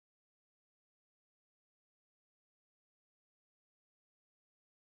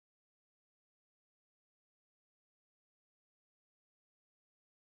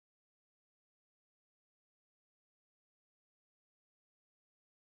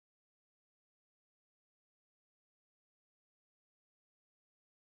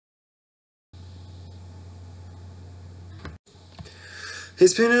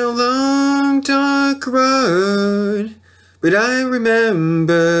It's been a long, dark road, but I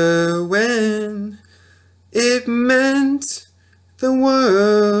remember when it meant the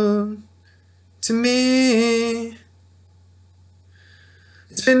world to me.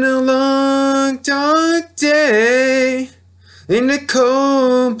 It's been a long, dark day in the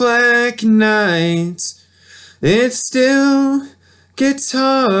cold, black night. It still gets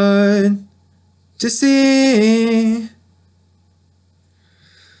hard to see.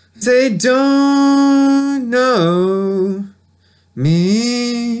 They don't know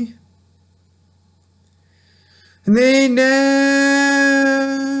me, and they never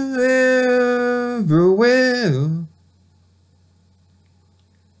will.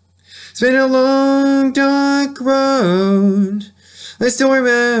 It's been a long, dark road. I still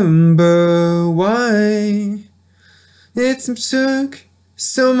remember why it took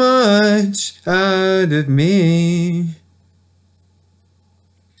so much out of me.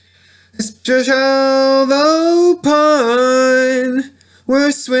 It's a shallow pond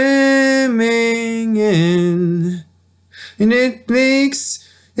we're swimming in, and it makes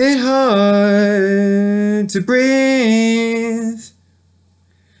it hard to breathe.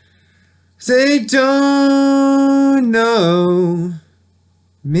 They don't know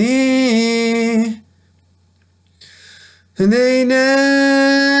me, and they never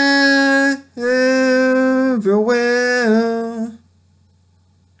will.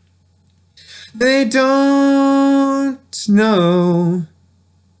 They don't know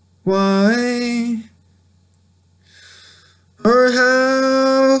why or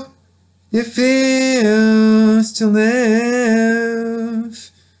how it feels to live.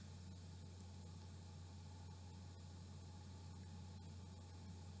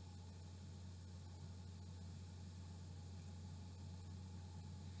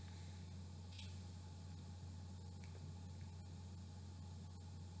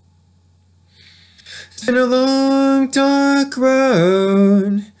 It's been a long, dark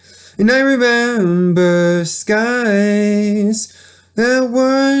road, and I remember skies that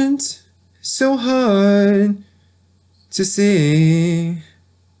weren't so hard to see.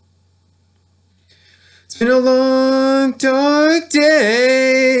 It's been a long, dark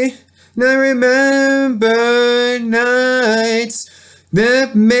day, and I remember nights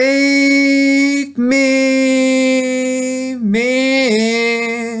that made me.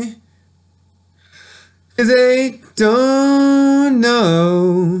 They don't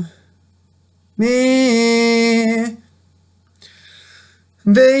know me.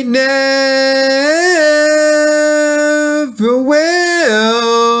 They never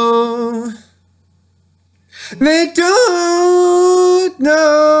will. They don't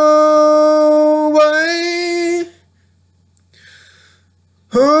know why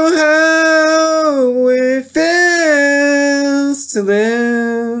or how it feels to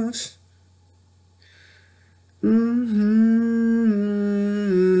live.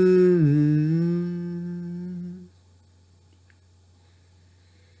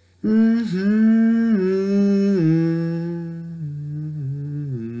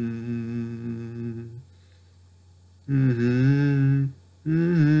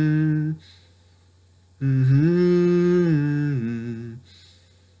 Mm-hmm.